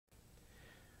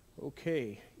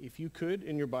Okay, if you could,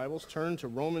 in your Bibles, turn to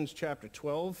Romans chapter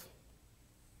 12.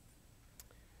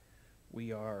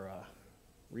 We are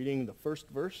reading the first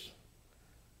verse.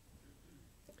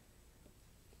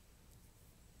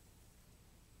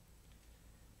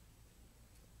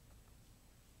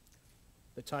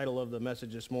 The title of the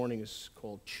message this morning is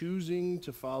called Choosing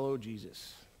to Follow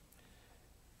Jesus.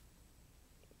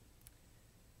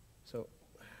 So,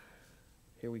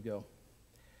 here we go.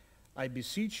 I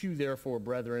beseech you, therefore,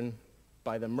 brethren,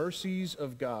 by the mercies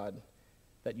of God,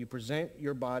 that you present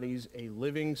your bodies a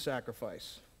living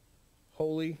sacrifice,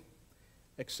 holy,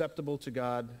 acceptable to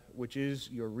God, which is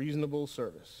your reasonable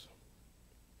service.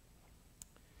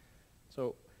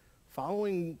 So,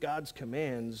 following God's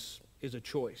commands is a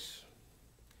choice.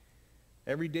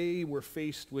 Every day we're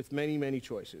faced with many, many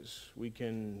choices. We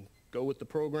can go with the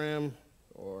program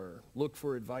or look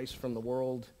for advice from the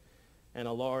world and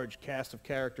a large cast of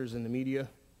characters in the media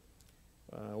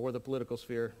or the political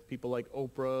sphere. People like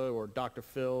Oprah or Dr.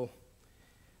 Phil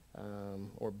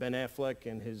or Ben Affleck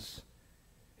and his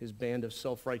band of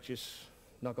self-righteous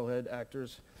knucklehead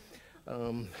actors.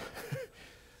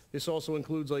 This also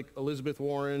includes like Elizabeth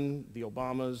Warren, the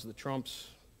Obamas, the Trumps,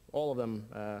 all of them.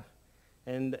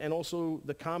 And also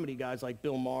the comedy guys like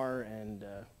Bill Maher and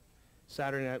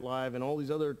Saturday Night Live and all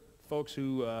these other folks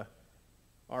who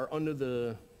are under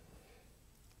the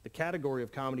category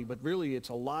of comedy, but really it's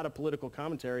a lot of political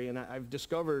commentary. And I've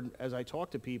discovered as I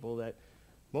talk to people that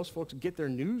most folks get their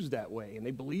news that way and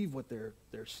they believe what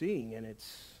they're seeing, and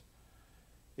it's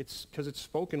because it's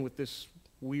spoken with this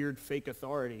weird fake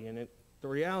authority. And the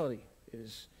reality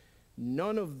is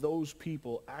none of those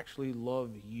people actually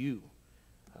love you.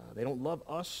 They don't love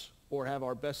us or have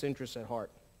our best interests at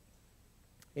heart.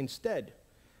 Instead,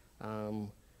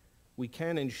 we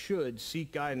can and should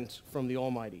seek guidance from the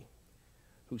Almighty,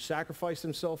 who sacrificed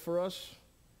himself for us,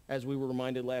 as we were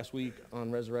reminded last week on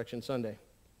Resurrection Sunday.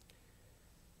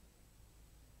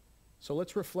 So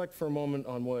let's reflect for a moment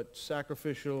on what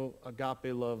sacrificial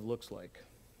agape love looks like.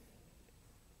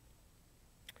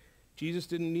 Jesus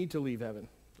didn't need to leave heaven,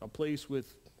 a place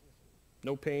with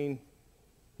no pain,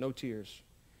 no tears.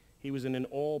 He was in an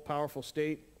all-powerful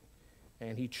state,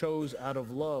 and he chose out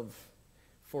of love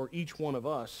for each one of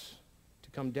us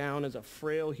to come down as a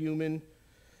frail human.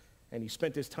 And he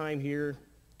spent his time here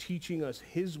teaching us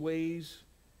his ways,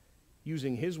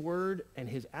 using his word and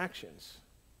his actions.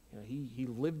 You know, he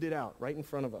lived it out right in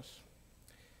front of us.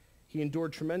 He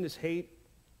endured tremendous hate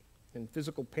and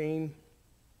physical pain.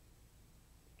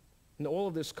 And all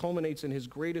of this culminates in his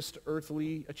greatest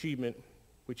earthly achievement,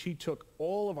 which he took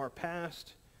all of our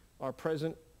past, our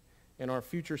present, and our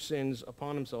future sins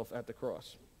upon himself at the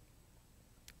cross.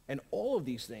 And all of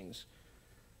these things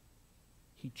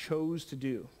he chose to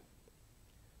do.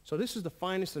 So this is the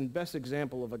finest and best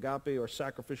example of agape or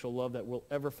sacrificial love that we'll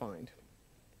ever find.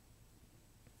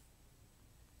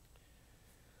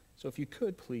 So if you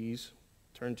could, please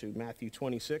turn to Matthew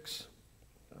 26,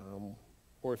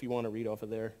 or if you want to read off of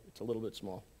there, it's a little bit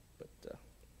small. But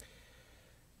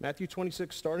Matthew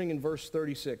 26, starting in verse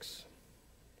 36.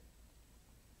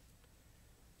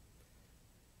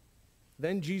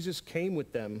 Then Jesus came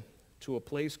with them to a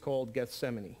place called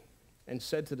Gethsemane and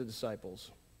said to the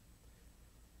disciples,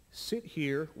 "Sit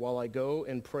here while I go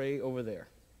and pray over there."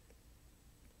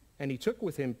 And he took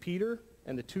with him Peter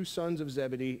and the two sons of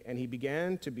Zebedee, and he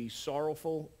began to be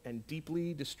sorrowful and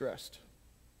deeply distressed.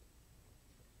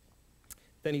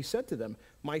 Then he said to them,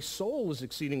 "My soul is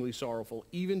exceedingly sorrowful,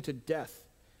 even to death.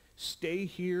 Stay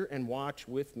here and watch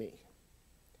with me."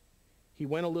 He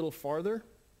went a little farther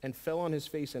and fell on his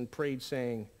face and prayed,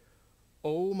 saying,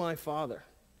 "O my Father,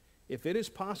 if it is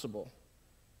possible,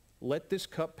 let this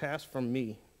cup pass from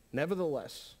me.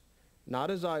 Nevertheless,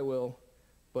 not as I will,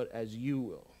 but as you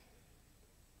will."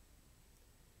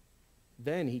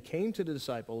 Then he came to the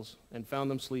disciples and found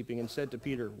them sleeping and said to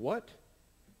Peter, "What?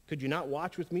 Could you not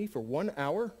watch with me for 1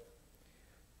 hour?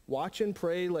 Watch and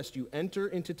pray lest you enter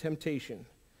into temptation.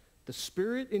 The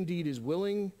spirit indeed is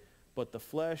willing, but the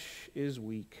flesh is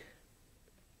weak."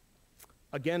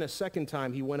 Again, a second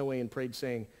time he went away and prayed,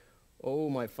 saying, "O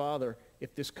my Father,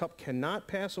 if this cup cannot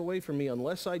pass away from me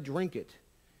unless I drink it,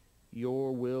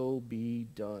 your will be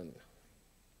done."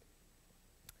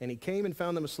 And he came and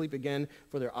found them asleep again,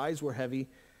 for their eyes were heavy.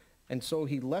 And so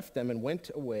he left them and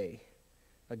went away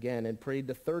again and prayed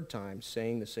the third time,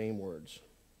 saying the same words.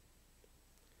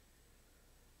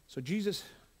 So Jesus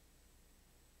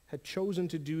had chosen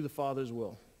to do the Father's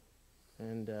will.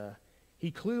 And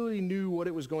he clearly knew what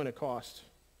it was going to cost.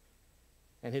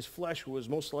 And his flesh was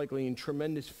most likely in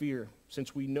tremendous fear,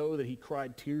 since we know that he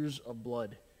cried tears of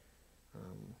blood.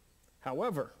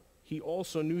 However, he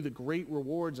also knew the great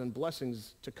rewards and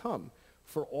blessings to come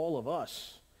for all of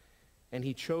us, and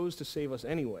he chose to save us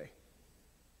anyway.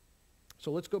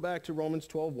 So let's go back to Romans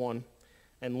 12:1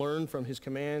 and learn from his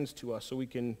commands to us so we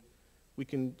can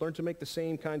learn to make the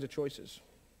same kinds of choices.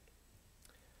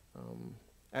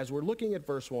 As we're looking at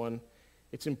verse 1,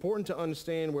 it's important to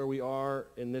understand where we are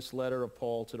in this letter of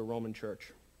Paul to the Roman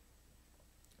church.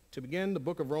 To begin, the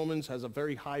book of Romans has a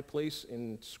very high place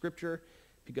in Scripture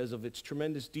because of its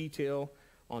tremendous detail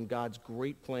on God's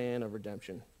great plan of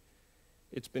redemption.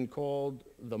 It's been called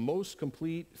the most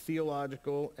complete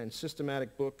theological and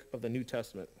systematic book of the New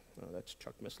Testament. That's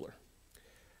Chuck Missler.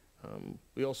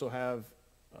 We also have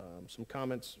some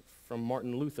comments from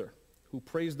Martin Luther, who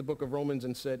praised the book of Romans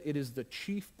and said, "It is the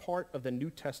chief part of the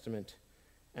New Testament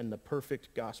and the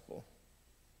perfect gospel."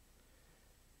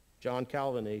 John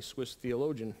Calvin, a Swiss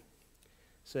theologian,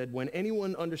 said, "When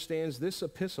anyone understands this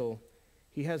epistle,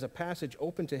 he has a passage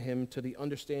open to him to the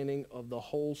understanding of the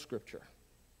whole Scripture."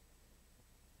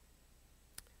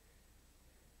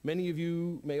 Many of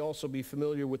you may also be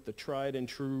familiar with the tried and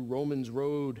true Romans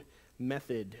Road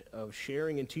method of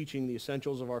sharing and teaching the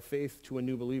essentials of our faith to a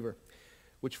new believer,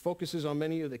 which focuses on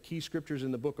many of the key scriptures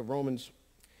in the book of Romans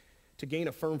to gain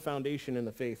a firm foundation in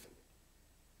the faith.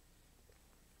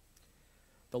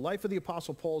 The life of the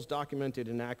Apostle Paul is documented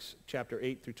in Acts chapter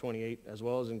 8 through 28, as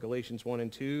well as in Galatians 1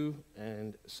 and 2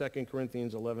 and 2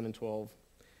 Corinthians 11 and 12.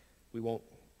 We won't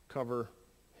cover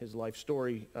his life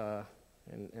story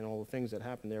and all the things that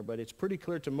happened there, but it's pretty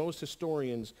clear to most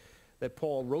historians that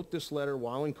Paul wrote this letter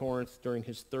while in Corinth during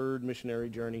his third missionary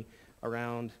journey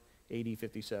around AD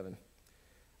 57.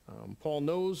 Paul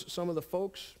knows some of the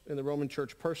folks in the Roman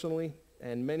church personally,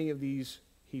 and many of these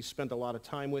he spent a lot of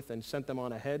time with and sent them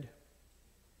on ahead.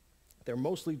 They're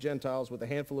mostly Gentiles with a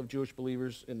handful of Jewish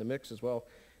believers in the mix as well,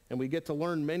 and we get to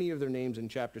learn many of their names in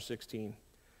chapter 16,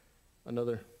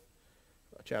 another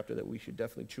chapter that we should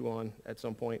definitely chew on at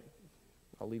some point.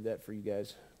 I'll leave that for you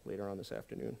guys later on this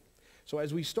afternoon. So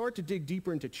as we start to dig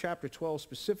deeper into chapter 12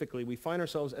 specifically, we find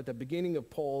ourselves at the beginning of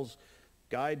Paul's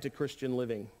guide to Christian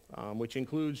living, which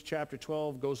includes chapter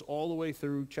 12, goes all the way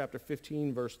through chapter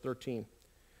 15, verse 13.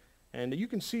 And you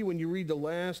can see when you read the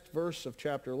last verse of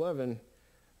chapter 11,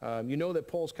 you know that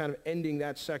Paul's kind of ending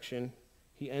that section.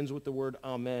 He ends with the word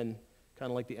amen,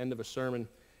 kind of like the end of a sermon.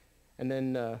 And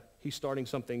then he's starting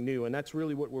something new. And that's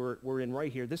really what we're in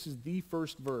right here. This is the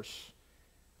first verse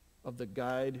of the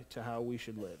guide to how we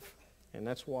should live. And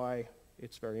that's why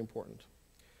it's very important.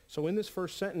 So in this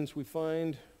first sentence, we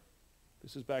find,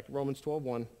 this is back in Romans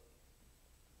 12:1,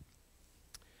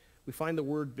 we find the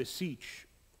word beseech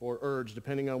or urge,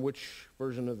 depending on which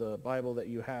version of the Bible that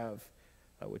you have,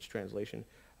 which translation.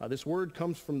 This word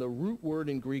comes from the root word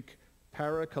in Greek,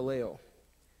 parakaleo,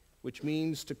 which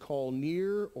means to call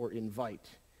near or invite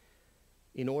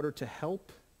in order to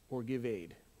help or give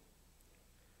aid.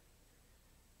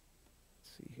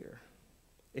 Let's see here.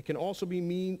 It can also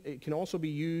be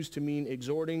used to mean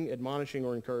exhorting, admonishing,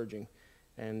 or encouraging.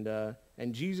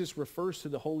 And Jesus refers to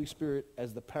the Holy Spirit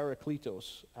as the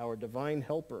Parakletos, our divine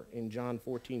helper, in John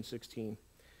 14:16.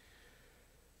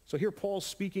 So here Paul's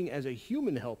speaking as a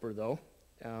human helper, though,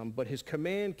 but his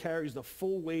command carries the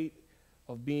full weight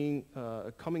of being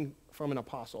coming from an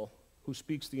apostle who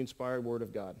speaks the inspired word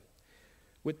of God.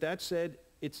 With that said,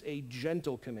 it's a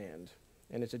gentle command,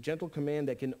 and it's a gentle command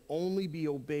that can only be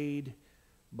obeyed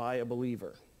by a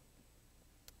believer.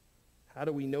 How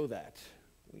do we know that?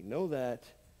 We know that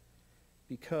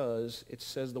because it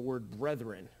says the word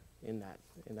brethren in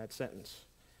that sentence.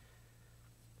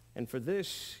 And for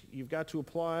this, you've got to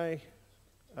apply,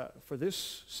 for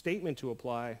this statement to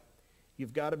apply,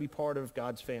 you've got to be part of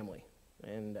God's family.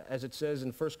 And as it says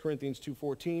in 1 Corinthians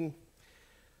 2:14,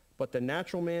 but the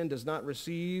natural man does not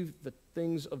receive the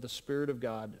things of the Spirit of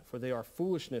God, for they are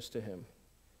foolishness to him,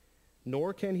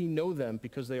 nor can he know them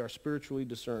because they are spiritually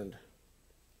discerned.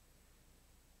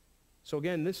 So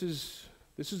again, this is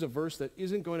a verse that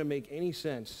isn't going to make any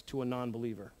sense to a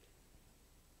non-believer.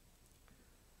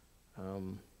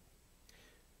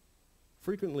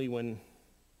 Frequently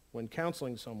when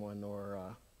counseling someone,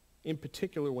 or in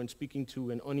particular when speaking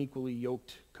to an unequally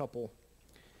yoked couple,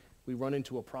 we run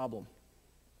into a problem.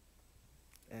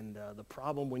 And the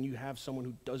problem when you have someone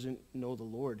who doesn't know the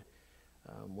Lord,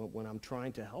 when I'm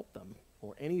trying to help them,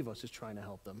 or any of us is trying to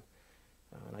help them,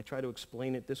 and I try to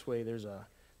explain it this way, there's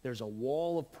a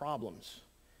wall of problems,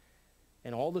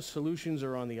 and all the solutions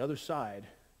are on the other side,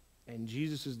 and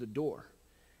Jesus is the door.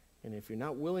 And if you're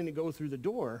not willing to go through the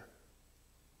door,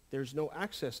 there's no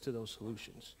access to those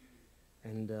solutions.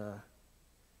 And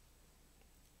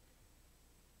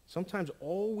sometimes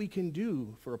all we can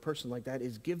do for a person like that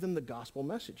is give them the gospel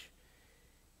message.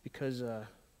 Because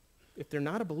if they're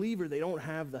not a believer, they don't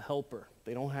have the helper.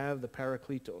 They don't have the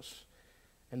Parakletos.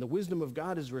 And the wisdom of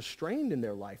God is restrained in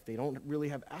their life. They don't really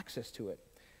have access to it.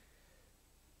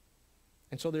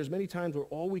 And so there's many times where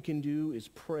all we can do is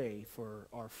pray for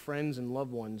our friends and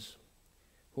loved ones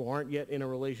who aren't yet in a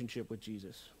relationship with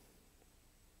Jesus.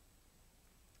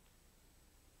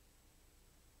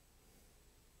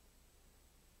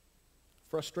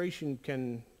 Frustration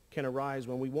can arise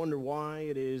when we wonder why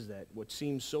it is that what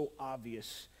seems so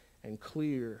obvious and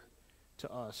clear to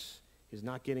us is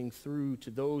not getting through to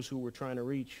those who we're trying to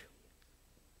reach.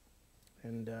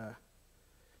 And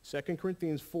 2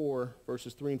 Corinthians 4,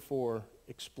 verses 3 and 4,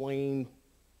 explain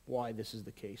why this is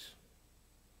the case.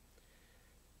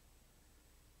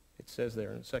 It says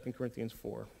there in 2 Corinthians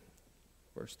 4,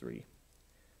 verse 3,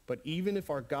 "But even if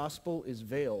our gospel is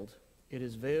veiled, it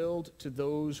is veiled to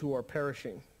those who are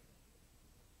perishing,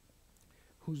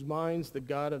 whose minds the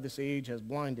God of this age has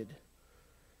blinded,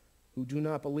 who do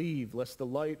not believe, lest the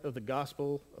light of the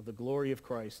gospel of the glory of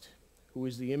Christ, who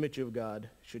is the image of God,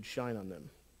 should shine on them."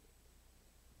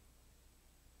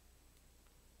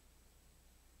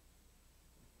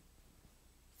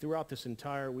 Throughout this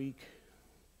entire week,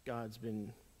 God's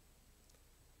been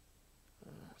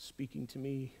speaking to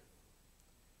me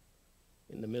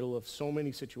in the middle of so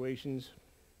many situations.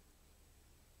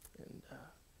 And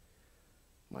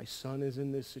my son is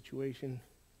in this situation.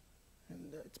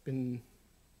 And it's been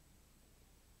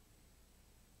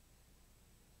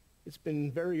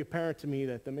very apparent to me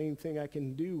that the main thing I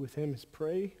can do with him is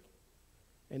pray.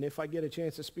 And if I get a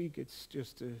chance to speak, it's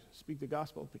just to speak the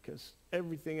gospel, because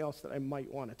everything else that I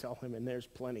might want to tell him, and there's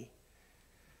plenty,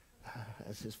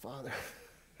 as his father.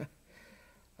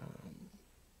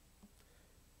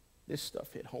 This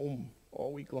stuff hit home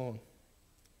all week long.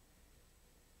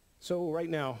 So right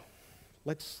now,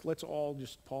 let's all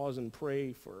just pause and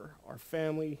pray for our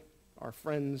family, our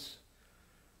friends,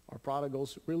 our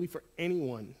prodigals, really for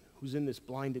anyone who's in this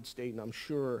blinded state, and I'm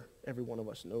sure every one of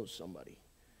us knows somebody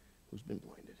who's been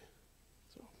blinded.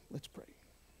 So let's pray.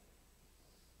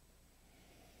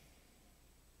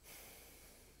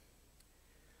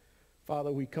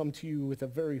 Father, we come to you with a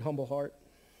very humble heart.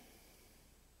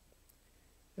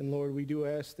 And Lord, we do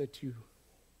ask that you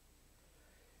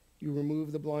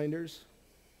remove the blinders.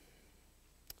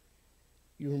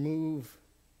 You remove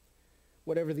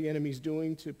whatever the enemy's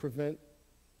doing to prevent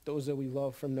those that we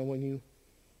love from knowing you.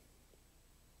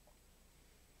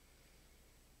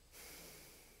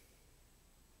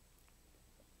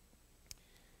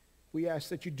 We ask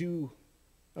that you do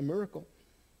a miracle.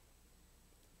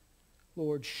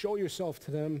 Lord, show yourself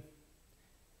to them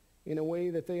in a way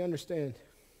that they understand.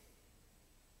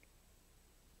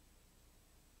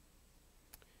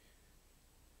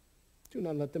 Do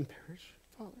not let them perish,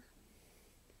 Father.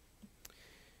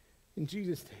 In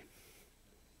Jesus' name.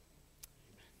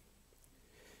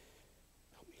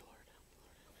 Help me, Lord. Help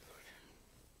me, Lord.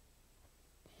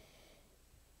 Help me,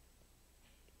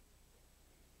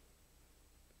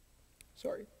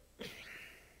 Lord. Sorry.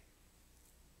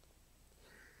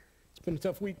 It's been a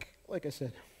tough week, like I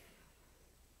said.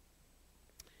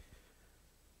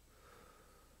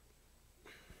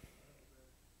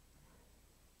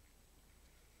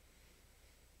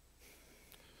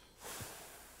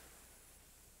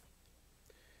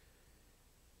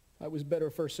 I was better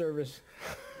first service.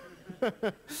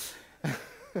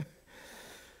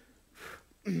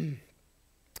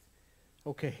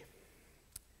 Okay.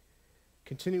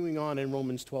 Continuing on in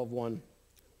Romans 12:1,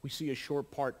 we see a short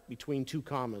part between two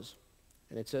commas.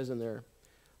 And it says in there,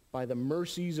 "by the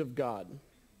mercies of God."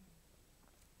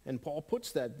 And Paul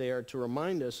puts that there to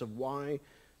remind us of why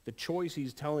the choice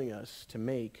he's telling us to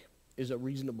make is a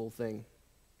reasonable thing.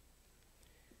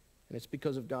 And it's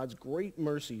because of God's great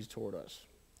mercies toward us.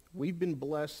 We've been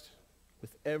blessed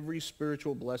with every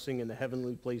spiritual blessing in the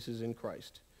heavenly places in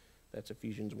Christ. That's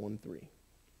Ephesians 1:3.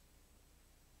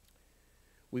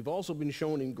 We've also been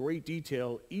shown in great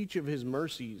detail each of his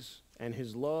mercies and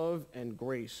his love and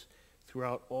grace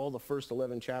throughout all the first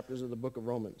 11 chapters of the book of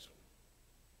Romans.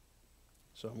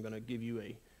 So I'm going to give you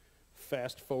a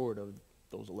fast forward of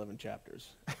those 11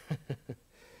 chapters.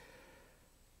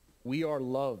 We are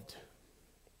loved.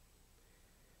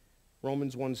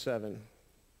 Romans 1:7.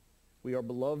 We are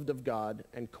beloved of God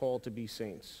and called to be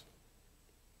saints.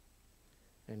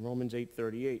 And Romans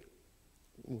 8:38,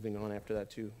 moving on after that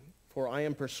too. "For I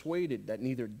am persuaded that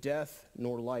neither death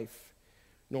nor life,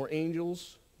 nor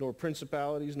angels, nor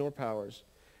principalities, nor powers,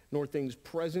 nor things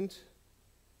present,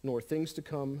 nor things to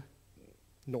come,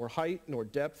 nor height, nor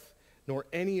depth, nor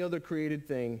any other created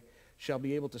thing shall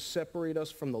be able to separate us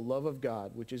from the love of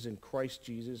God, which is in Christ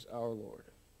Jesus our Lord."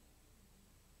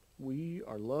 we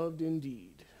are loved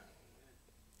indeed.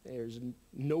 There's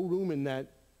no room in that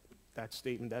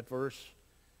statement, that verse,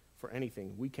 for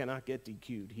anything. We cannot get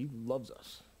DQ'd. He loves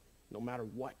us, no matter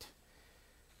what.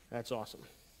 That's awesome.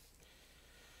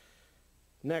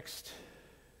 Next,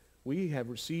 we have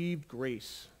received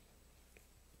grace.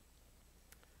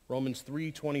 Romans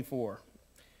 3:24,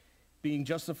 being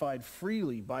justified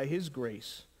freely by his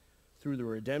grace through the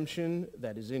redemption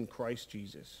that is in Christ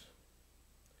Jesus.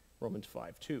 Romans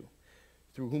 5:2,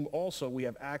 through whom also we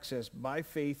have access by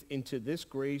faith into this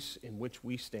grace in which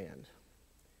we stand.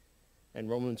 And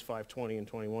Romans 5:20 and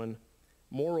 21,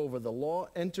 moreover, the law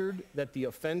entered that the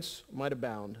offense might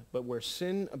abound, but where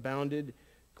sin abounded,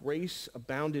 grace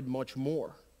abounded much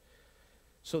more,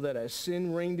 so that as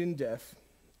sin reigned in death,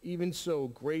 even so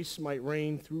grace might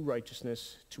reign through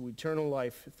righteousness to eternal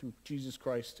life through Jesus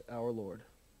Christ our Lord.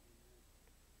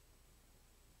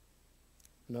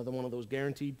 Another one of those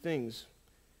guaranteed things,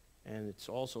 and it's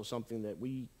also something that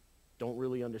we don't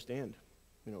really understand.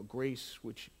 Grace,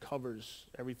 which covers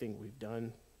everything we've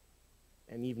done,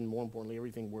 and even more importantly,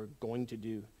 everything we're going to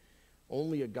do.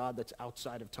 Only a God that's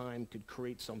outside of time could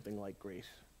create something like grace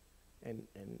and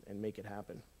make it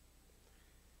happen.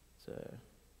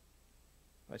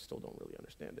 I still don't really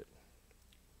understand it.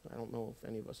 I don't know if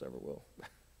any of us ever will.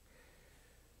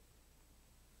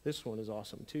 This one is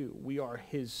awesome too. We are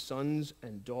his sons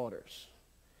and daughters.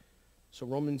 So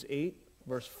Romans 8,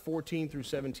 verse 14 through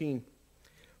 17.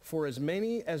 For as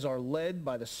many as are led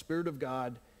by the Spirit of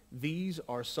God, these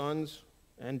are sons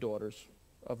and daughters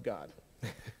of God.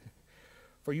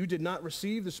 For you did not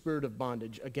receive the spirit of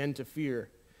bondage, again to fear,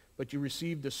 but you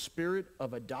received the spirit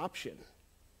of adoption,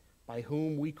 by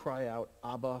whom we cry out,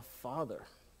 Abba, Father.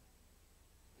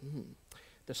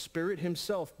 The Spirit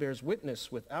himself bears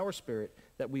witness with our spirit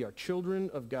that we are children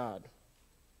of God.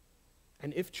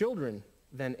 And if children,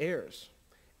 then heirs,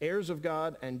 heirs of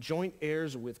God and joint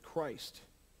heirs with Christ,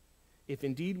 if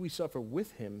indeed we suffer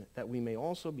with him, that we may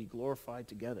also be glorified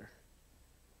together.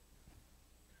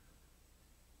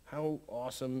 How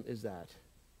awesome is that?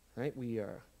 Right?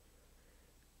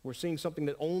 We're seeing something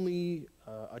that only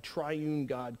a triune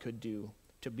God could do,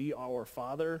 to be our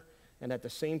Father and at the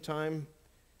same time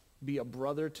be a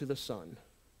brother to the Son,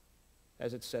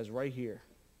 as it says right here.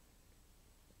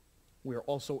 We are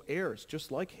also heirs,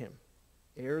 just like him,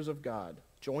 heirs of God,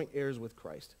 joint heirs with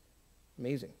Christ.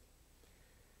 Amazing.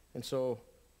 And so,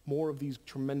 more of these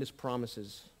tremendous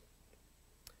promises.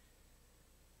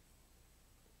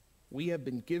 We have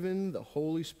been given the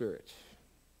Holy Spirit.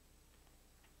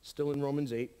 Still in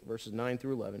Romans 8, verses 9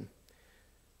 through 11.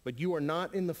 But you are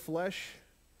not in the flesh,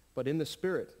 but in the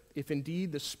Spirit, if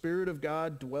indeed the Spirit of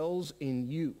God dwells in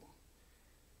you.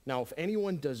 Now, if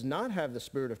anyone does not have the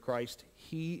Spirit of Christ,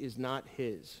 he is not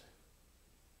his.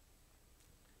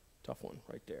 Tough one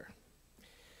right there.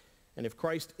 And if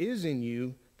Christ is in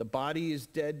you, the body is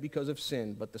dead because of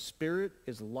sin, but the Spirit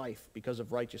is life because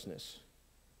of righteousness.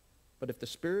 But if the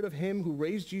Spirit of him who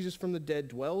raised Jesus from the dead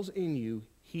dwells in you,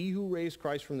 he who raised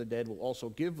Christ from the dead will also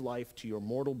give life to your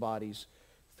mortal bodies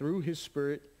through his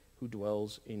Spirit who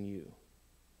dwells in you.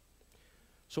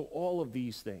 So all of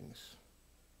these things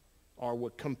are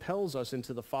what compels us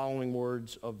into the following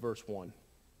words of verse 1.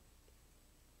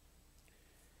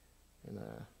 And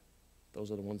those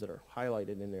are the ones that are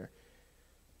highlighted in there.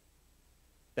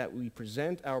 That we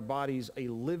present our bodies a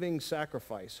living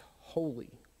sacrifice,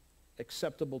 holy,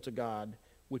 acceptable to God,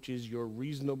 which is your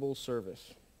reasonable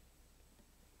service.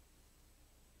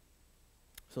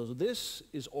 So this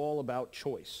is all about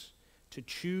choice, to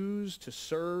choose to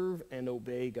serve and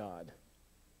obey God.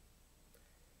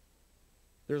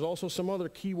 There's also some other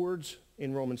key words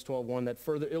in Romans 12:1 that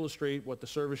further illustrate what the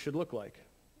service should look like.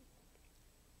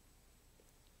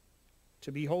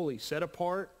 To be holy, set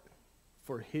apart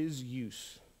for his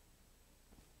use.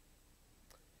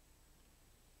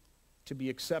 To be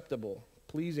acceptable,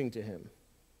 pleasing to him.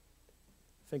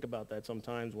 Think about that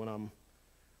sometimes when I'm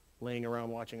laying around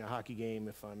watching a hockey game,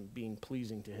 if I'm being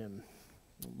pleasing to him.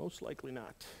 Most likely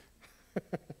not.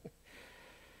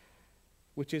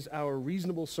 Which is our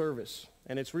reasonable service.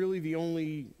 And it's really the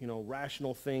only,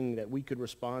 rational thing that we could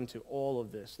respond to all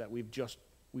of this that we've just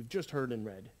heard and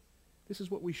read. This is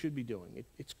what we should be doing.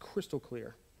 It's crystal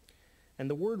clear. And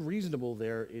the word reasonable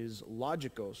there is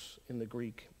logikos in the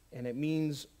Greek, and it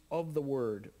means of the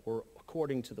word or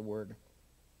according to the word.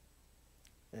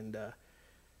 And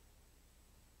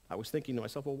I was thinking to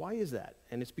myself, well, why is that?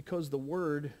 And it's because the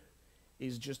word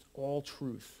is just all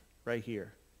truth right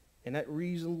here. And that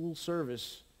reasonable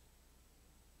service,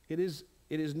 it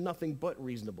is nothing but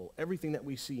reasonable. Everything that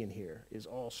we see in here is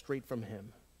all straight from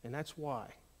him. And that's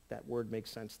why that word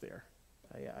makes sense there.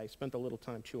 I spent a little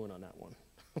time chewing on that one.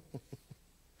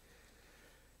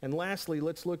 And lastly,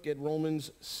 let's look at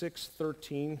Romans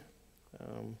 6:13.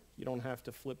 You don't have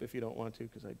to flip if you don't want to,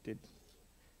 because I did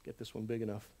get this one big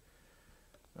enough.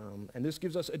 And this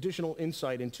gives us additional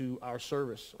insight into our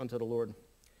service unto the Lord. It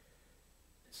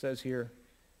says here,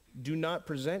 do not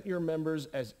present your members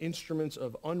as instruments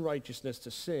of unrighteousness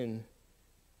to sin,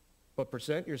 but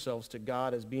present yourselves to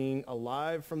God as being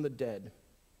alive from the dead,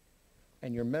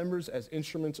 and your members as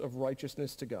instruments of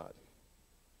righteousness to God.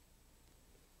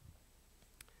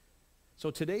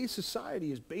 So today's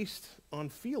society is based on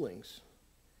feelings.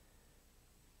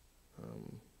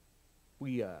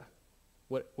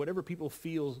 Whatever people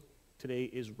feel today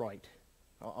is right.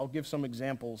 I'll give some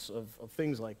examples of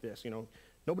things like this.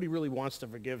 Nobody really wants to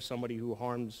forgive somebody who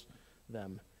harms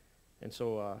them. And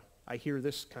so I hear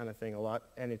this kind of thing a lot,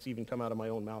 and it's even come out of my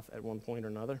own mouth at one point or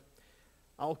another.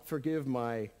 I'll forgive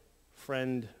my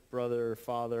friend, brother,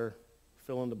 father,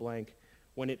 fill in the blank,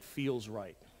 when it feels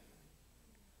right.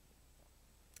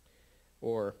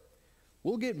 Or,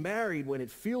 we'll get married when it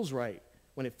feels right,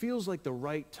 when it feels like the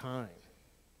right time.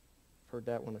 I've heard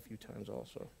that one a few times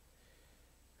also.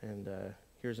 And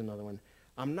here's another one.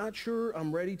 I'm not sure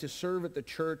I'm ready to serve at the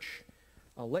church.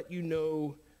 I'll let you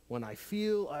know when I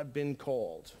feel I've been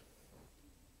called.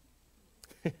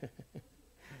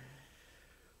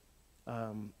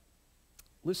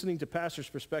 Listening to Pastor's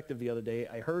Perspective the other day,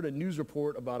 I heard a news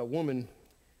report about a woman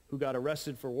who got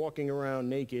arrested for walking around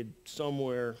naked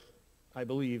somewhere, I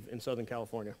believe, in Southern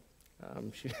California.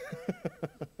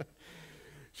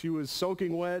 She was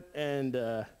soaking wet and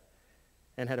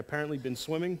had apparently been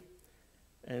swimming.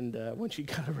 And when she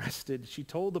got arrested, she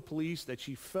told the police that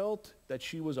she felt that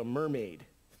she was a mermaid.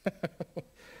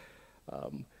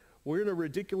 We're in a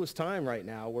ridiculous time right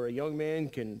now where a young man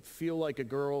can feel like a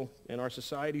girl, and our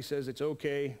society says it's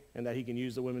okay and that he can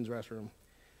use the women's restroom.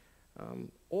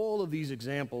 All of these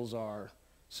examples are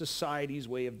society's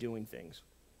way of doing things.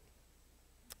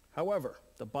 However,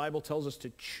 the Bible tells us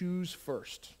to choose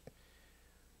first,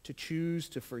 to choose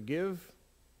to forgive,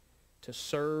 to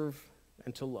serve,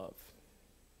 and to love.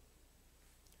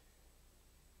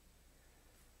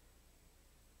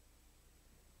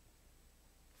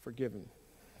 Forgiven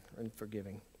and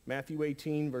forgiving. Matthew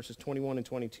 18, verses 21 and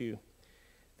 22.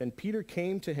 Then Peter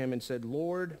came to him and said,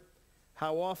 Lord,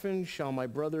 how often shall my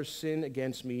brother sin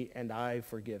against me and I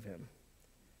forgive him?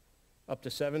 Up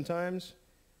to 7 times?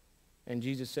 And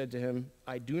Jesus said to him,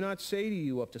 I do not say to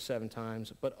you up to 7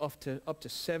 times, but up to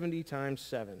 70 times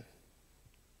 7.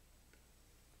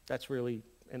 That's really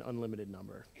an unlimited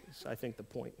number. It's, I think, the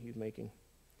point he's making.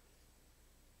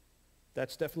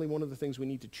 That's definitely one of the things we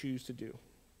need to choose to do.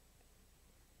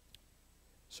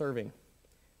 Serving.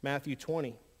 Matthew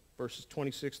 20, verses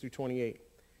 26 through 28.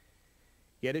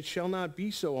 Yet it shall not be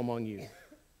so among you,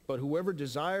 but whoever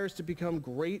desires to become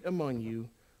great among you,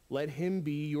 let him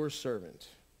be your servant.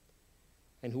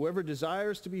 And whoever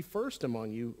desires to be first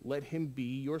among you, let him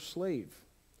be your slave.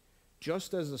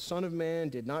 Just as the Son of Man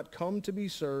did not come to be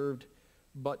served,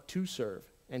 but to serve,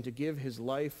 and to give his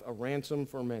life a ransom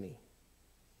for many.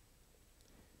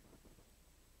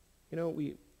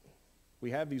 We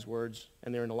have these words,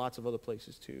 and they're in lots of other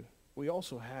places too. We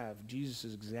also have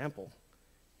Jesus' example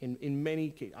in many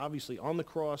cases, obviously on the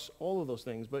cross, all of those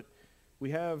things, but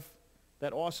we have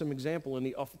that awesome example in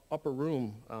the upper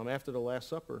room after the Last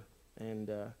Supper,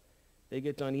 and they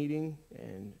get done eating,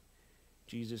 and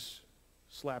Jesus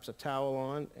slaps a towel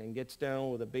on and gets down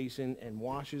with a basin and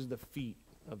washes the feet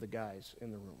of the guys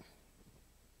in the room.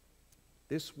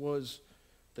 This was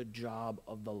the job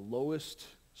of the lowest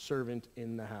servant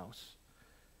in the house.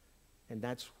 And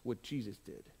that's what Jesus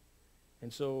did.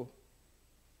 And so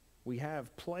we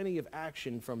have plenty of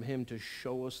action from him to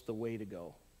show us the way to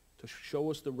go, to show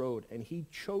us the road. And he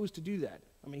chose to do that.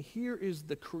 I mean, here is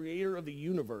the creator of the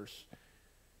universe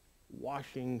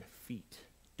washing feet,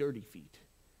 dirty feet.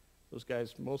 Those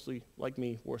guys, mostly like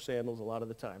me, wore sandals a lot of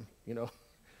the time, and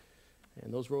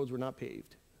those roads were not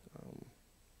paved.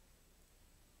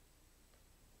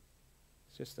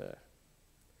 It's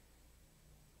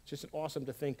just awesome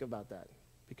to think about that,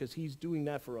 because he's doing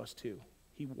that for us too.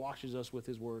 He washes us with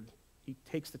his word. He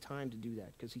takes the time to do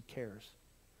that because he cares.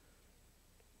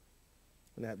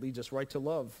 And that leads us right to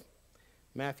love.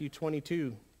 Matthew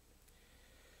 22.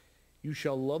 You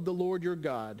shall love the Lord your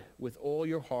God with all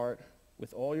your heart,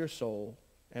 with all your soul,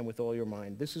 and with all your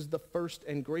mind. This is the first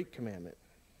and great commandment.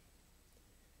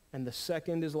 And the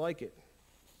second is like it.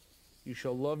 You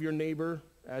shall love your neighbor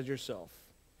as yourself.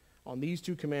 On these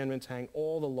 2 commandments hang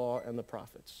all the law and the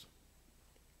prophets.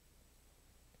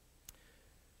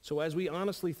 So as we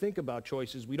honestly think about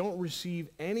choices, we don't receive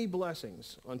any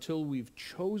blessings until we've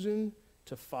chosen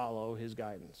to follow his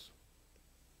guidance.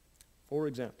 For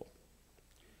example,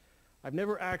 I've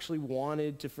never actually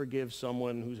wanted to forgive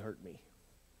someone who's hurt me.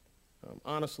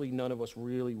 Honestly, none of us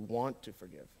really want to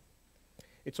forgive.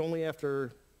 It's only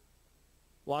after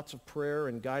lots of prayer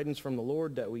and guidance from the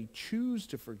Lord that we choose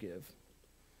to forgive.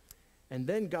 And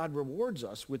then God rewards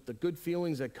us with the good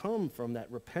feelings that come from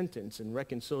that repentance and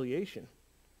reconciliation.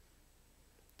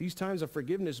 These times of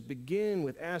forgiveness begin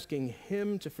with asking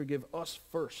him to forgive us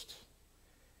first,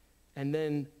 and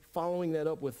then following that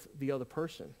up with the other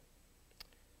person.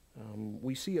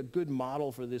 We see a good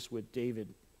model for this with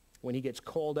David when he gets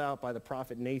called out by the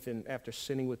prophet Nathan after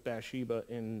sinning with Bathsheba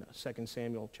in 2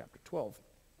 Samuel chapter 12.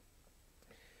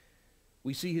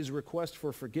 We see his request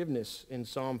for forgiveness in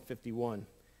Psalm 51.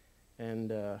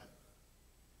 And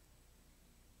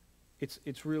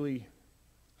it's really,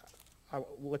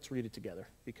 let's read it together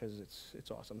because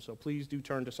it's awesome. So please do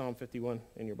turn to Psalm 51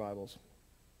 in your Bibles.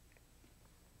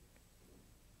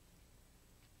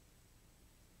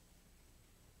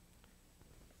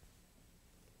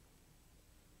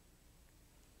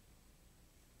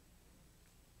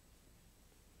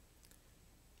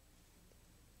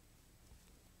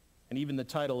 And even the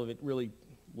title of it really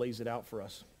lays it out for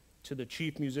us. To the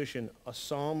chief musician, a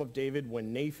psalm of David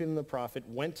when Nathan the prophet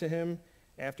went to him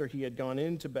after he had gone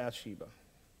into Bathsheba.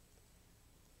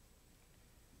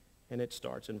 And it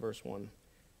starts in verse 1.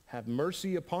 Have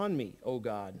mercy upon me, O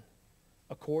God,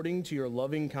 according to your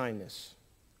loving kindness,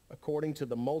 according to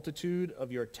the multitude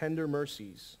of your tender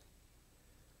mercies.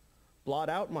 Blot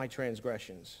out my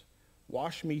transgressions.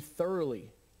 Wash me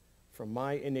thoroughly from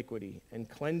my iniquity and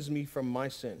cleanse me from my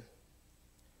sin.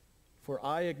 For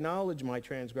I acknowledge my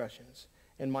transgressions,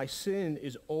 and my sin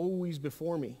is always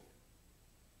before me.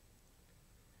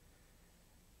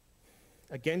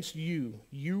 Against you,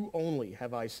 you only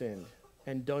have I sinned,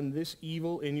 and done this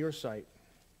evil in your sight,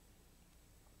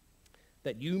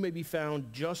 that you may be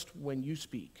found just when you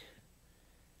speak,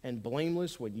 and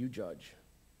blameless when you judge.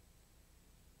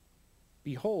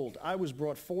 Behold, I was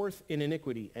brought forth in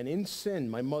iniquity, and in sin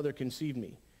my mother conceived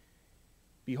me.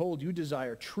 Behold, you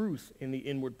desire truth in the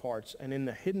inward parts, and in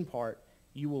the hidden part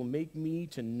you will make me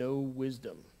to know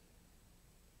wisdom.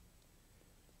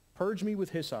 Purge me with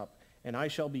hyssop, and I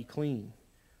shall be clean.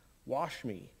 Wash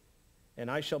me, and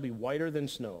I shall be whiter than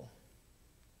snow.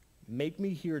 Make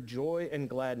me hear joy and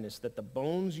gladness, that the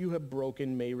bones you have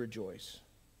broken may rejoice.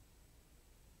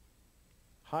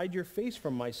 Hide your face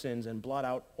from my sins and blot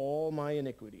out all my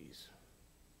iniquities.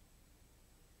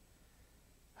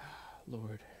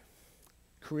 Lord,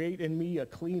 create in me a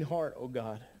clean heart, O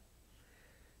God,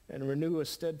 and renew a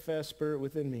steadfast spirit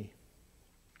within me.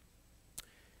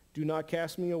 Do not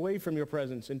cast me away from your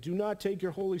presence, and do not take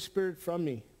your Holy Spirit from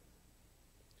me.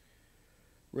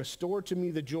 Restore to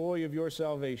me the joy of your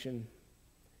salvation,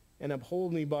 and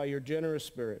uphold me by your generous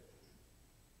spirit.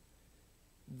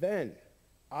 Then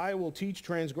I will teach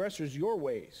transgressors your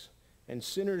ways, and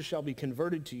sinners shall be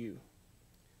converted to you.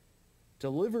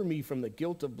 Deliver me from the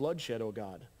guilt of bloodshed, O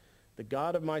God, the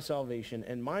God of my salvation,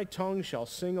 and my tongue shall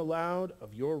sing aloud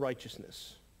of your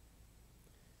righteousness.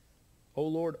 O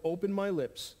Lord, open my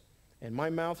lips, and my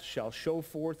mouth shall show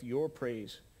forth your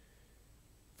praise.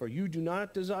 For you do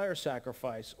not desire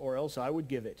sacrifice, or else I would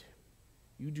give it.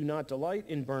 You do not delight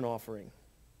in burnt offering.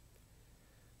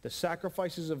 The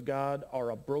sacrifices of God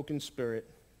are a broken spirit,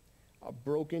 a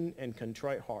broken and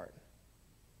contrite heart.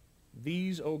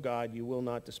 These, O God, you will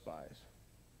not despise.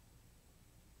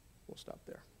 We'll stop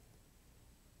there.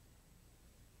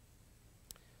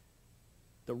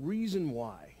 The reason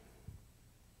why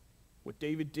what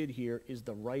David did here is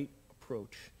the right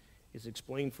approach is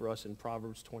explained for us in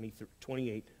Proverbs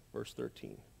 28, verse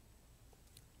 13.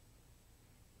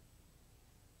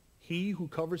 He who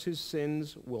covers his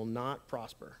sins will not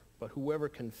prosper, but whoever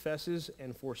confesses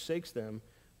and forsakes them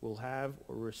will have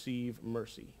or receive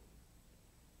mercy.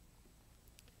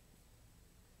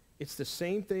 It's the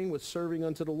same thing with serving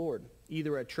unto the Lord,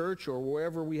 either at church or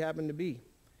wherever we happen to be.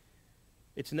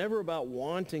 It's never about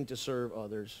wanting to serve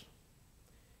others,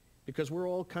 because we're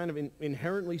all kind of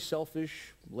inherently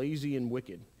selfish, lazy, and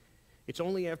wicked. It's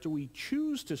only after we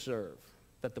choose to serve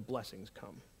that the blessings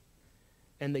come.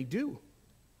 And they do.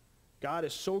 God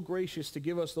is so gracious to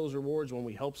give us those rewards when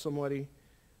we help somebody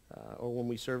or when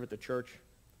we serve at the church.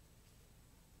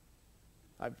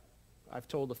 I've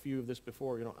told a few of this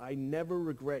before. I never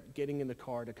regret getting in the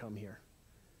car to come here,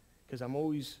 because I'm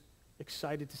always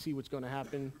excited to see what's going to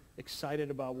happen,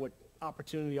 excited about what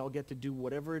opportunity I'll get to do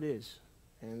whatever it is.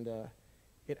 And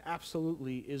it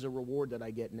absolutely is a reward that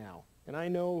I get now. And I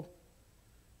know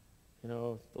You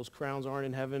know, those crowns aren't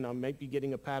in heaven. I might be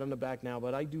getting a pat on the back now,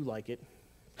 but I do like it.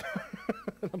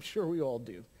 I'm sure we all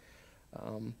do.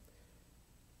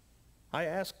 I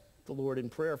ask the Lord in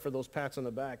prayer for those pats on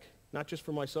the back, not just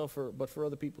for myself, but for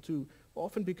other people too,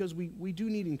 often because we do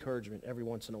need encouragement every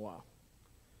once in a while.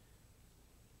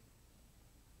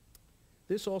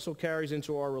 This also carries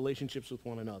into our relationships with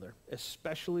one another,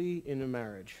 especially in a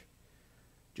marriage.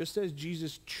 Just as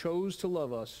Jesus chose to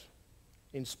love us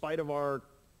in spite of our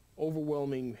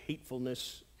overwhelming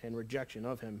hatefulness and rejection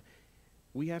of him,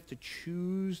 we have to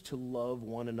choose to love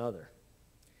one another.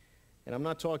 And I'm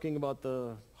not talking about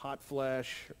the hot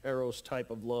flash, eros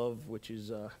type of love, which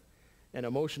is an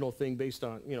emotional thing based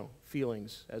on,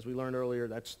 feelings. As we learned earlier,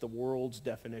 that's the world's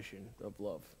definition of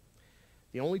love.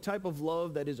 The only type of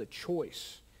love that is a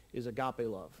choice is agape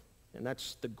love, and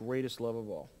that's the greatest love of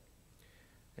all.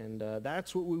 And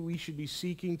that's what we should be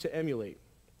seeking to emulate.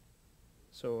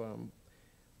 So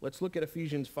let's look at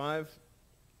Ephesians 5.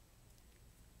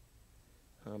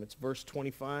 It's verse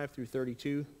 25 through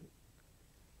 32.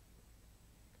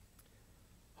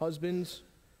 Husbands,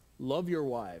 love your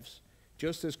wives,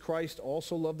 just as Christ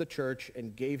also loved the church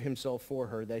and gave himself for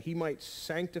her, that he might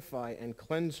sanctify and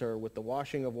cleanse her with the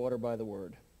washing of water by the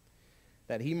word,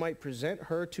 that he might present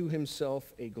her to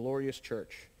himself a glorious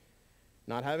church,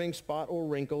 not having spot or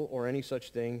wrinkle or any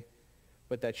such thing,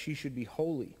 but that she should be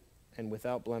holy and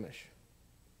without blemish.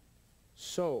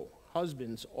 So,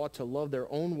 husbands ought to love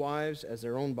their own wives as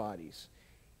their own bodies.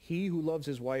 He who loves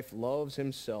his wife loves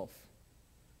himself.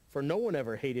 For no one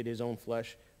ever hated his own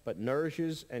flesh, but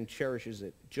nourishes and cherishes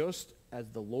it, just as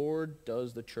the Lord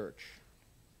does the church.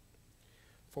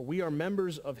 For we are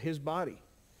members of his body,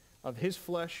 of his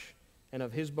flesh, and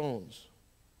of his bones.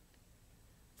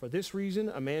 For this reason,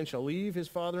 a man shall leave his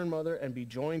father and mother and be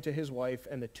joined to his wife,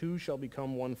 and the two shall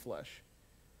become one flesh.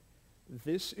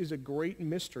 This is a great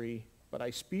mystery, but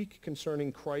I speak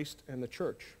concerning Christ and the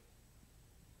church.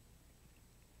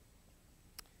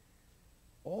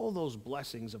 All those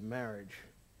blessings of marriage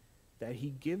that he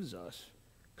gives us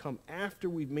come after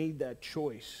we've made that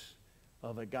choice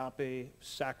of agape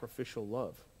sacrificial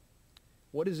love.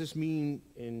 What does this mean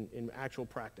in actual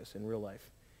practice, in real life?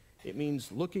 It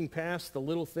means looking past the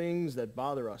little things that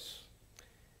bother us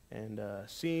and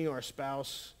seeing our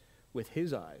spouse with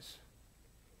his eyes.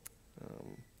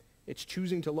 It's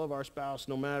choosing to love our spouse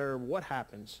no matter what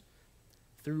happens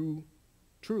through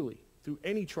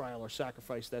any trial or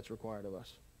sacrifice that's required of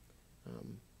us.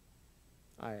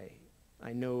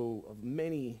 I know of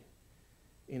many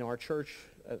in our church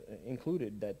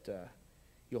included that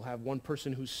you'll have one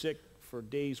person who's sick for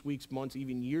days, weeks, months,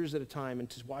 even years at a time, and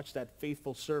to watch that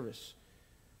faithful service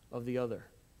of the other.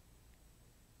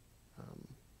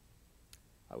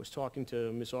 I was talking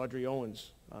to Miss Audrey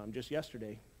Owens just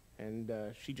yesterday, and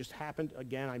she just happened,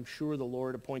 again, I'm sure the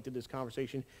Lord appointed this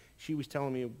conversation. She was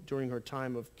telling me during her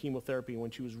time of chemotherapy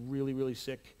when she was really, really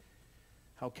sick,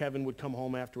 how Kevin would come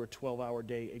home after a 12-hour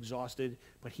day exhausted,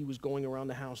 but he was going around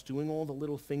the house doing all the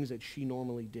little things that she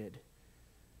normally did.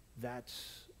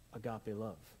 That's agape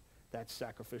love. That's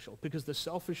sacrificial. Because the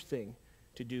selfish thing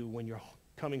to do when you're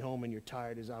coming home and you're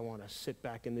tired is, I want to sit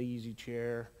back in the easy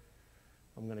chair.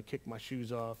 I'm going to kick my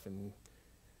shoes off and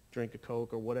drink a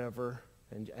Coke or whatever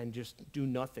and just do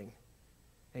nothing.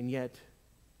 And yet,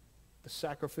 the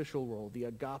sacrificial role, the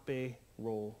agape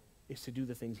role, is to do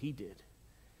the things he did.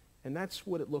 And that's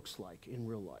what it looks like in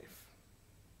real life.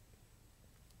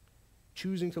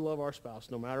 Choosing to love our spouse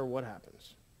no matter what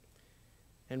happens.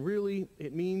 And really,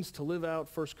 it means to live out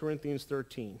 1 Corinthians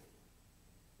 13.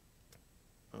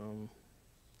 I don't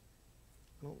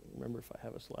remember if I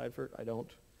have a slide for it. I don't.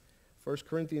 1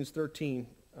 Corinthians 13.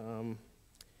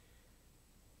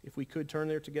 If we could turn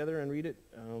there together and read it.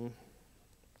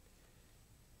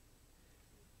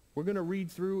 We're going to read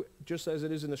through just as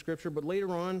it is in the scripture, but later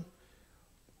on,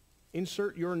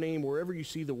 insert your name wherever you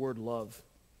see the word love.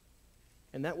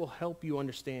 And that will help you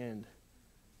understand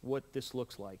what this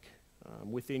looks like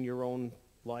within your own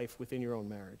life, within your own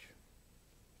marriage.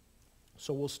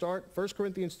 So we'll start 1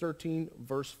 Corinthians 13,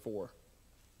 verse 4.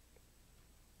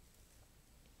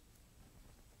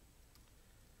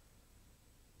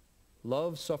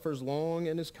 Love suffers long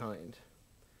and is kind.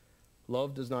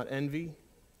 Love does not envy.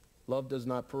 Love does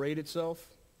not parade itself,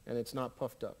 and it's not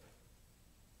puffed up.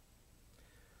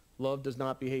 Love does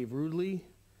not behave rudely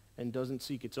and doesn't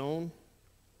seek its own.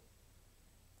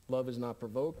 Love is not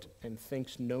provoked and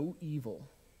thinks no evil.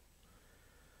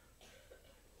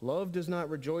 Love does not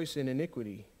rejoice in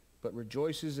iniquity, but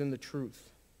rejoices in the truth.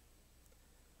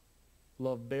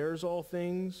 Love bears all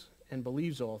things and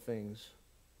believes all things,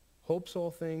 hopes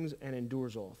all things and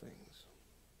endures all things.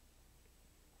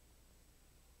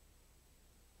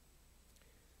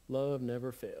 Love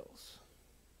never fails.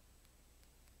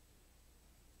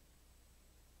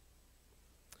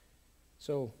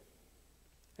 So,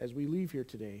 as we leave here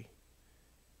today,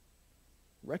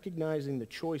 recognizing the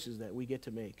choices that we get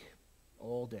to make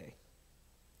all day,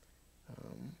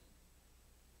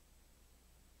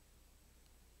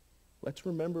 let's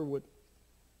remember what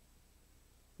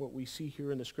we see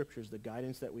here in the scriptures, the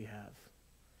guidance that we have,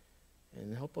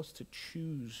 and help us to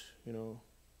choose,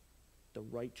 the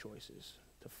right choices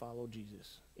to follow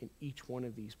Jesus in each one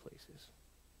of these places.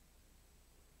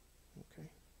 Okay?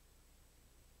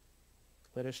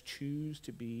 Let us choose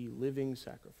to be living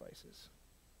sacrifices.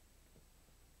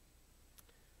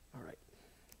 All right,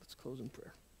 let's close in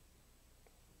prayer.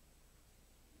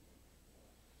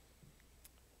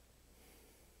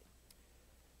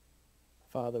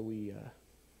 Father, we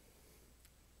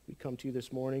come to you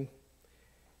this morning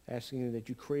asking you that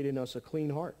you create in us a clean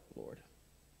heart, Lord.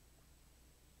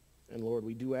 And Lord,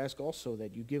 we do ask also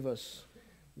that you give us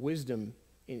wisdom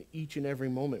in each and every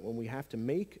moment when we have to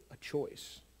make a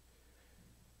choice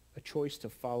to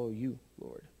follow you,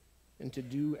 Lord, and to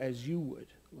do as you would,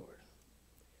 Lord.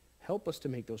 Help us to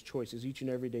make those choices each and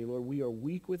every day, Lord. We are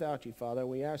weak without you, Father.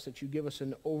 We ask that you give us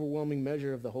an overwhelming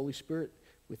measure of the Holy Spirit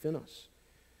within us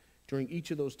during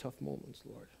each of those tough moments,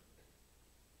 Lord.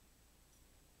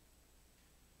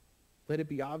 Let it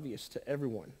be obvious to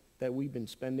everyone that we've been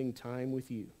spending time with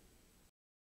you.